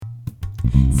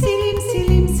Selim,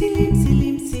 Selim, Selim,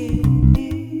 Selim, Selim.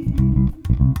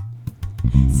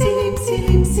 Selim,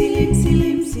 Selim, Selim,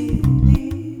 Selim, Selim.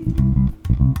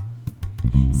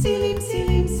 Selim,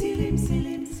 Selim, Selim,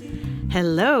 Selim, Selim.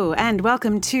 Hello, and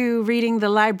welcome to Reading the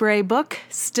Library Book,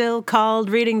 still called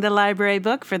Reading the Library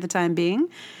Book for the time being,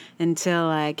 until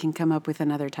I can come up with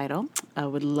another title. I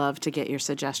would love to get your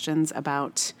suggestions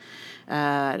about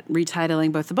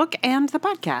retitling both the book and the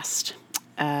podcast,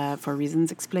 for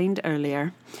reasons explained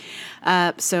earlier.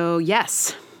 So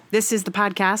yes, this is the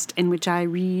podcast in which I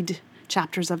read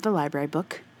chapters of the library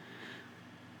book,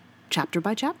 chapter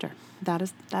by chapter. That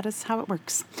is how it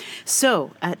works.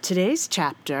 So today's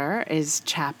chapter is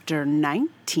chapter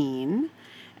 19,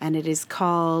 and it is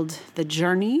called The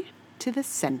Journey to the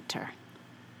Center.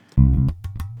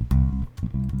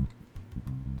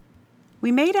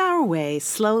 We made our way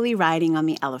slowly riding on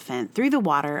the elephant through the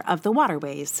water of the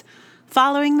waterways,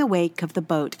 following the wake of the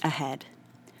boat ahead.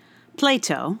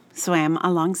 Plato swam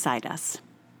alongside us.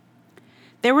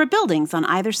 There were buildings on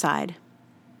either side.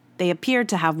 They appeared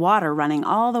to have water running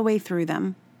all the way through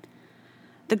them.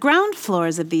 The ground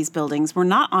floors of these buildings were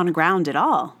not on ground at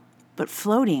all, but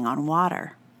floating on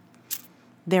water.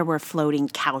 There were floating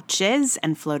couches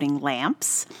and floating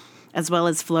lamps, as well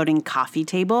as floating coffee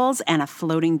tables and a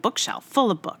floating bookshelf full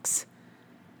of books.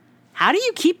 "How do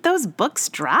you keep those books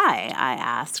dry?" I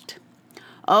asked.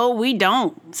 "Oh, we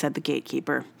don't," said the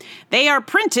gatekeeper. "They are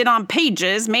printed on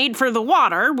pages made for the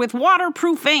water with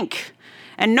waterproof ink.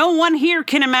 And no one here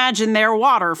can imagine their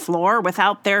water floor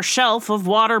without their shelf of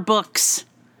water books."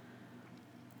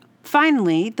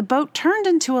 Finally, the boat turned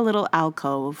into a little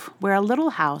alcove where a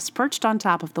little house perched on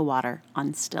top of the water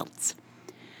on stilts.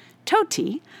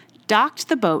 Toti docked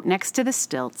the boat next to the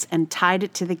stilts and tied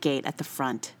it to the gate at the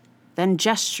front, then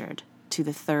gestured to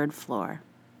the third floor.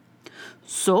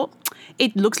 "So,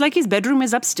 it looks like his bedroom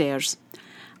is upstairs.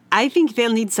 I think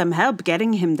they'll need some help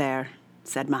getting him there,"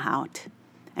 said Mahout,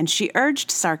 and she urged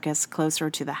Sarkis closer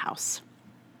to the house.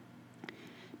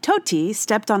 Toti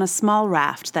stepped on a small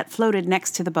raft that floated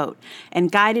next to the boat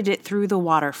and guided it through the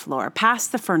water floor,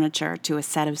 past the furniture to a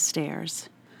set of stairs.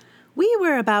 We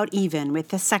were about even with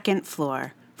the second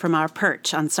floor from our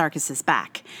perch on Sarkis's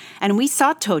back, and we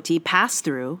saw Toti pass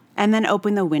through and then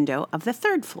open the window of the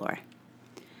third floor.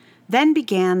 Then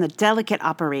began the delicate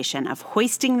operation of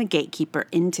hoisting the gatekeeper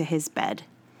into his bed.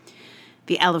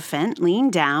 The elephant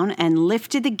leaned down and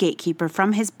lifted the gatekeeper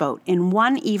from his boat in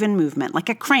one even movement, like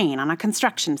a crane on a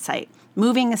construction site,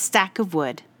 moving a stack of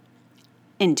wood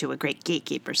into a great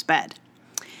gatekeeper's bed.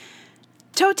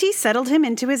 Toti settled him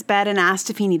into his bed and asked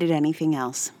if he needed anything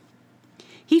else.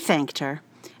 He thanked her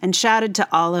and shouted to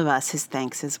all of us his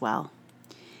thanks as well.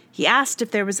 He asked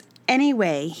if there was any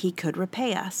way he could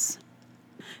repay us.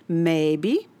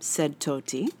 "Maybe," said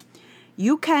Toti,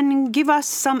 "you can give us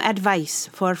some advice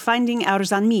for finding our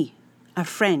Zanmi, a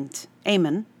friend,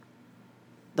 Aemon."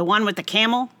 "The one with the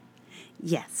camel?"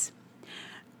 "Yes."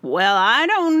 "Well, I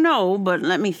don't know, but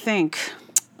let me think.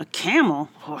 A camel?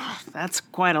 Oh, that's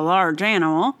quite a large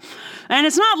animal. And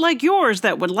it's not like yours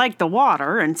that would like the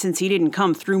water, and since he didn't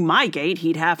come through my gate,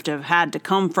 he'd have had to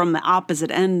come from the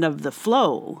opposite end of the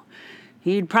flow.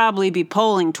 He'd probably be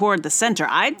poling toward the center.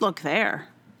 I'd look there."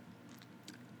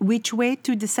 "Which way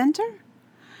to the center?"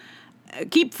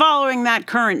 "Keep following that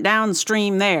current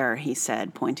downstream there," he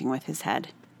said, pointing with his head.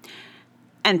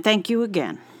 "And thank you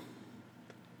again."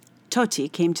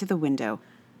 Toti came to the window,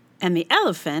 and the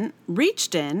elephant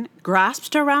reached in,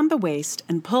 grasped her around the waist,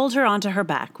 and pulled her onto her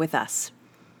back with us.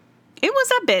 It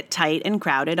was a bit tight and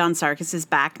crowded on Sarkis's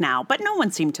back now, but no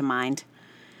one seemed to mind.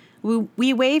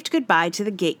 We waved goodbye to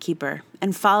the gatekeeper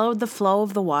and followed the flow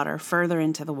of the water further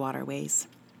into the waterways.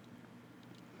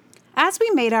 As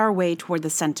we made our way toward the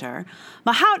center,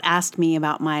 Mahout asked me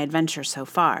about my adventure so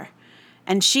far,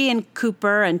 and she and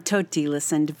Cooper and Toti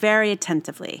listened very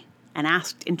attentively and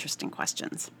asked interesting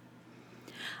questions.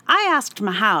 I asked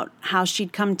Mahout how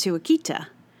she'd come to Akita,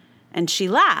 and she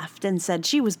laughed and said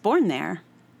she was born there.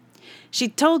 She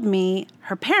told me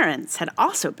her parents had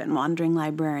also been wandering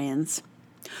librarians.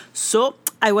 "So,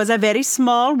 I was a very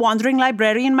small wandering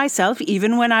librarian myself,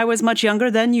 even when I was much younger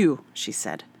than you," she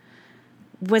said.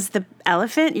 "Was the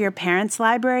elephant your parents'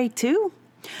 library too?"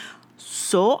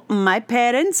 "So, my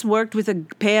parents worked with a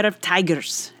pair of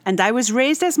tigers, and I was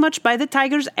raised as much by the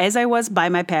tigers as I was by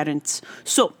my parents.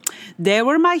 So, there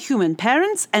were my human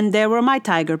parents, and there were my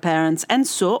tiger parents, and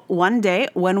so, one day,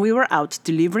 when we were out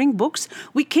delivering books,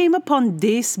 we came upon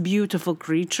this beautiful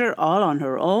creature all on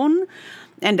her own,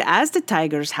 and as the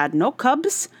tigers had no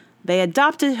cubs, they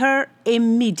adopted her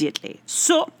immediately.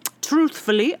 So,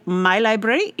 Truthfully, my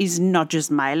library is not just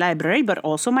my library, but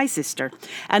also my sister.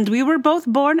 And we were both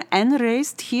born and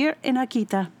raised here in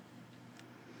Akita.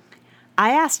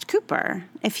 I asked Cooper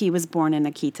if he was born in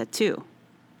Akita too.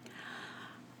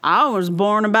 I was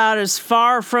born about as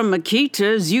far from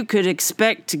Akita as you could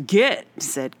expect to get,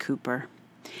 said Cooper.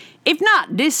 If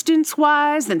not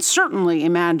distance-wise, then certainly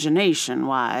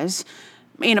imagination-wise,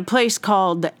 in a place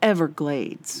called the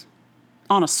Everglades,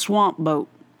 on a swamp boat.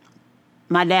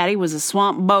 My daddy was a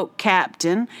swamp boat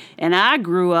captain, and I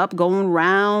grew up going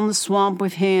round the swamp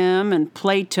with him, and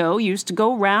Plato used to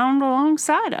go round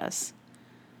alongside us.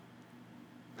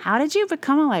 How did you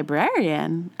become a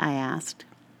librarian? I asked.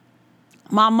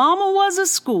 My mama was a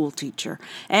school teacher,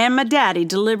 and my daddy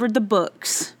delivered the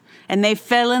books, and they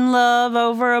fell in love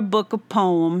over a book of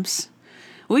poems.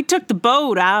 We took the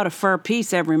boat out of Fur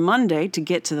Peace every Monday to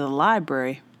get to the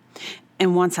library,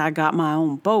 and once I got my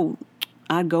own boat,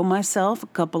 I'd go myself a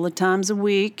couple of times a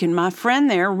week, and my friend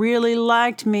there really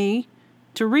liked me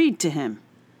to read to him.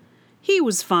 He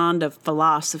was fond of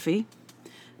philosophy,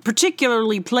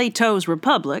 particularly Plato's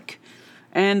Republic,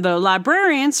 and the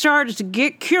librarian started to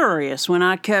get curious when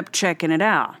I kept checking it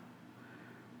out.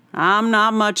 I'm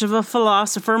not much of a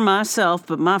philosopher myself,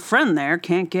 but my friend there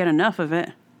can't get enough of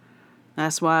it.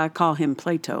 That's why I call him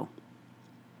Plato.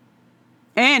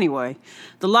 Anyway,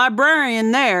 the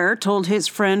librarian there told his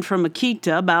friend from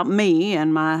Akita about me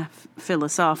and my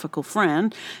philosophical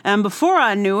friend, and before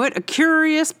I knew it, a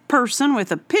curious person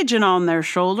with a pigeon on their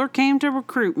shoulder came to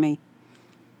recruit me.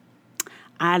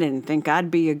 I didn't think I'd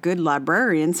be a good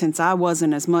librarian since I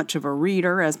wasn't as much of a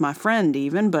reader as my friend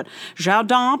even, but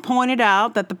Jourdan pointed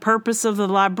out that the purpose of the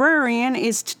librarian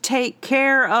is to take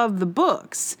care of the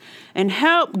books and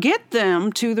help get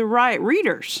them to the right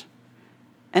readers.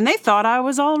 And they thought I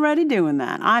was already doing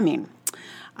that. I mean,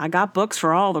 I got books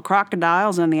for all the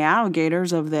crocodiles and the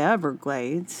alligators of the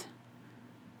Everglades.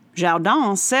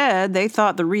 Jourdan said they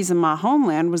thought the reason my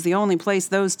homeland was the only place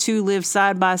those two lived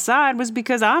side by side was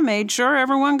because I made sure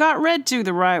everyone got read to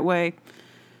the right way.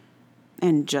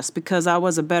 And just because I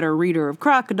was a better reader of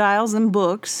crocodiles than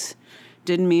books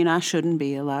didn't mean I shouldn't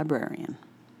be a librarian.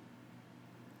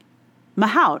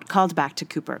 Mahout called back to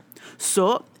Cooper.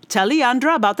 So, tell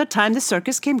Leandra about the time the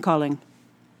circus came calling.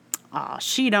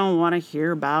 She don't want to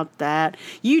hear about that.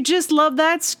 You just love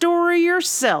that story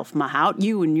yourself, Mahout,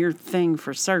 you and your thing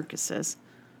for circuses.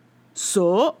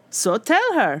 So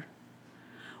tell her.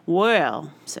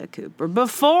 Well, said Cooper,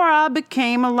 before I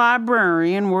became a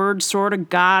librarian, word sort of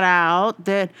got out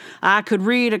that I could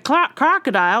read a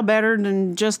crocodile better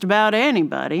than just about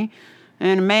anybody,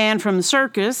 and a man from the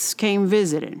circus came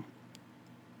visiting.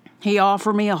 He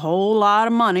offered me a whole lot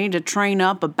of money to train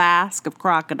up a basque of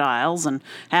crocodiles and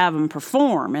have them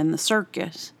perform in the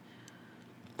circus.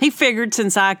 He figured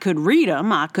since I could read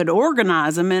them, I could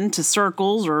organize them into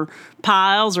circles or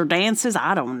piles or dances,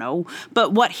 I don't know.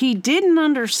 But what he didn't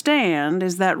understand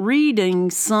is that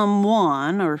reading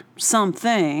someone or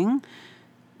something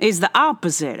is the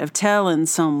opposite of telling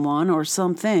someone or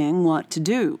something what to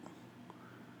do.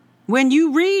 When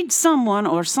you read someone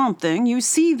or something, you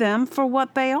see them for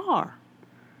what they are.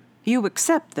 You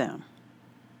accept them.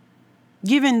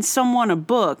 Giving someone a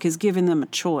book is giving them a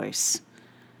choice.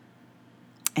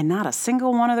 And not a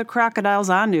single one of the crocodiles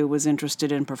I knew was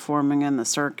interested in performing in the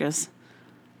circus.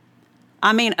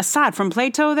 I mean, aside from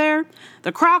Plato there,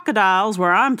 the crocodiles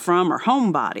where I'm from are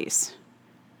homebodies.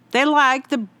 They like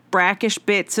the brackish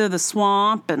bits of the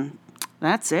swamp, and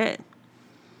that's it.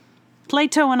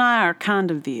 Plato and I are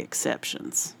kind of the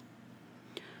exceptions.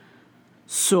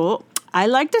 So, I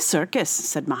like the circus,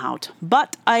 said Mahout,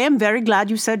 but I am very glad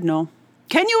you said no.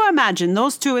 Can you imagine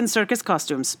those two in circus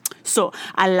costumes? So,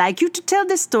 I like you to tell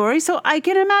this story so I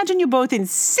can imagine you both in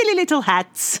silly little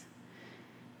hats.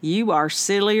 You are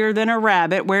sillier than a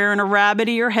rabbit wearing a rabbit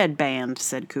ear headband,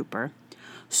 said Cooper.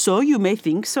 So you may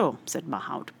think so, said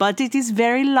Mahout, but it is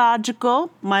very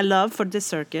logical, my love for the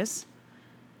circus.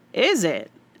 Is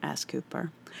it? Asked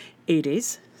Cooper. It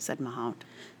is, said Mahout.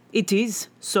 It is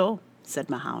so, said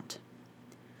Mahout.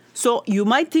 So you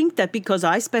might think that because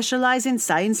I specialize in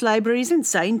science libraries and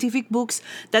scientific books,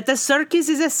 that the circus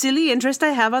is a silly interest I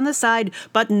have on the side.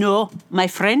 But no, my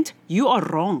friend, you are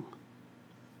wrong.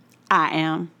 I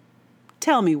am.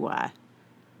 Tell me why.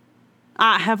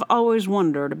 I have always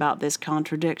wondered about this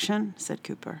contradiction, said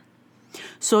Cooper.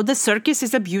 So the circus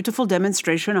is a beautiful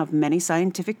demonstration of many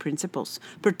scientific principles,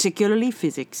 particularly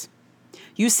physics.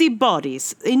 You see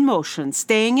bodies in motion,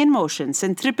 staying in motion,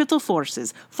 centripetal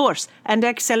forces, force, and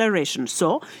acceleration.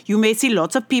 So you may see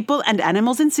lots of people and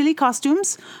animals in silly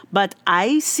costumes, but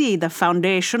I see the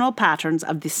foundational patterns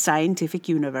of the scientific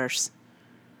universe.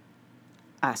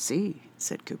 I see,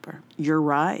 said Cooper. You're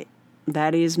right.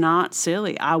 That is not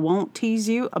silly. I won't tease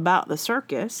you about the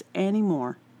circus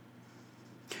anymore.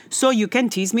 So you can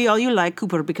tease me all you like,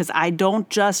 Cooper, because I don't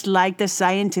just like the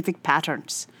scientific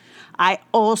patterns. I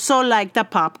also like the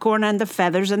popcorn and the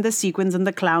feathers and the sequins and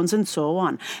the clowns and so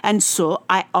on. And so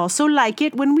I also like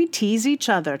it when we tease each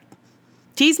other.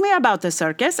 Tease me about the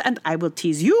circus, and I will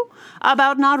tease you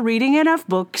about not reading enough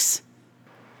books.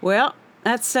 Well,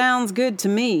 that sounds good to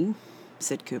me,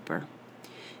 said Cooper.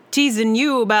 Teasing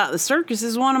you about the circus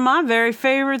is one of my very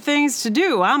favorite things to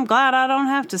do. I'm glad I don't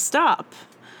have to stop.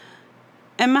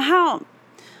 And Mahout,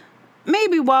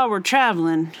 maybe while we're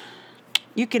traveling,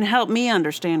 you can help me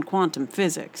understand quantum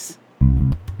physics.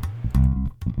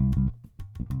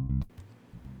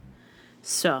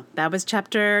 So that was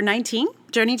chapter 19,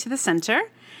 Journey to the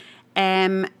Center.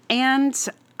 And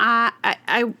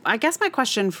I guess my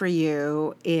question for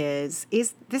you is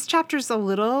this chapter's a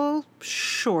little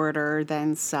shorter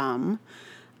than some.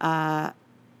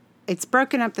 It's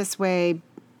broken up this way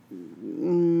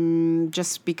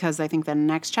just because I think the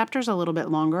next chapter's a little bit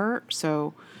longer.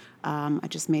 So I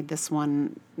just made this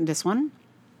one.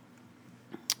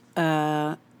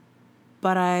 But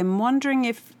I'm wondering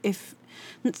if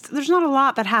there's not a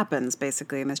lot that happens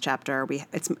basically in this chapter.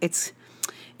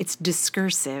 It's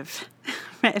discursive,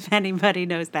 if anybody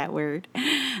knows that word.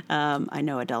 I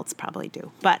know adults probably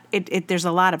do. But there's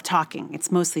a lot of talking.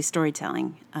 It's mostly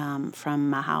storytelling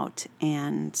from Mahout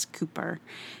and Cooper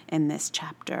in this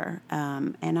chapter.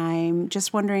 And I'm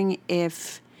just wondering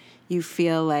if you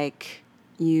feel like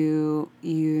you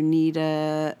need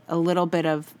a little bit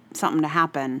of something to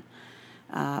happen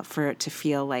for it to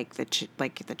feel like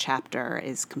the chapter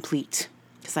is complete.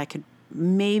 Because I could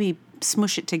maybe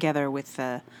smush it together with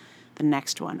the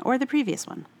next one or the previous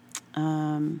one. So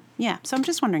I'm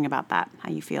just wondering about that,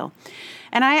 how you feel.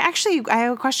 And I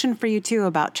have a question for you too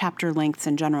about chapter lengths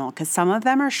in general, because some of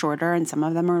them are shorter and some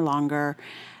of them are longer.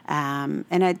 And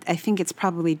I think it's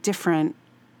probably different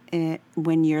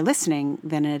when you're listening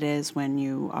than it is when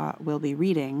you will be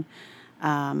reading.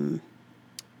 But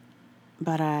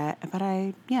I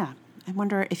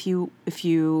wonder if you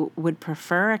would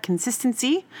prefer a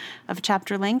consistency of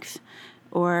chapter length,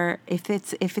 or if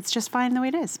it's just fine the way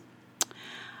it is.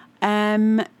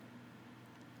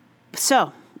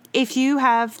 So if you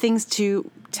have things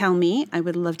to tell me, I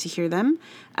would love to hear them.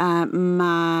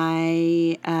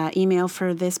 My email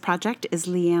for this project is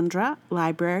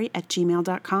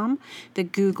leandralibrary@gmail.com. The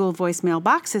Google voicemail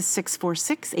box is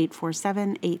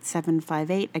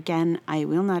 646-847-8758. Again, I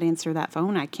will not answer that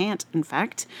phone. I can't, in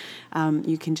fact.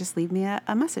 You can just leave me a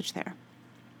message there.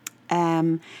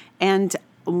 And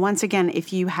once again,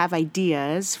 if you have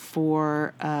ideas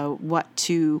for what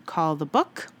to call the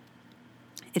book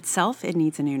itself, it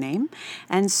needs a new name,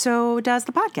 and so does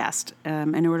the podcast,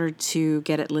 in order to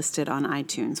get it listed on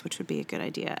iTunes, which would be a good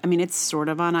idea. I mean, it's sort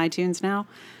of on iTunes now,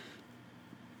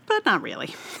 but not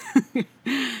really.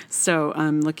 So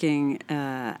I'm looking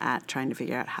at trying to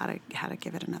figure out how to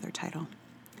give it another title.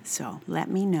 So let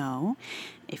me know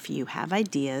if you have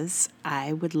ideas.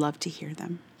 I would love to hear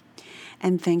them.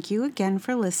 And thank you again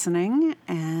for listening,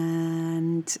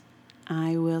 and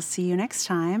I will see you next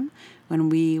time when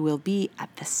we will be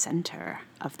at the center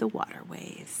of the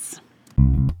waterways.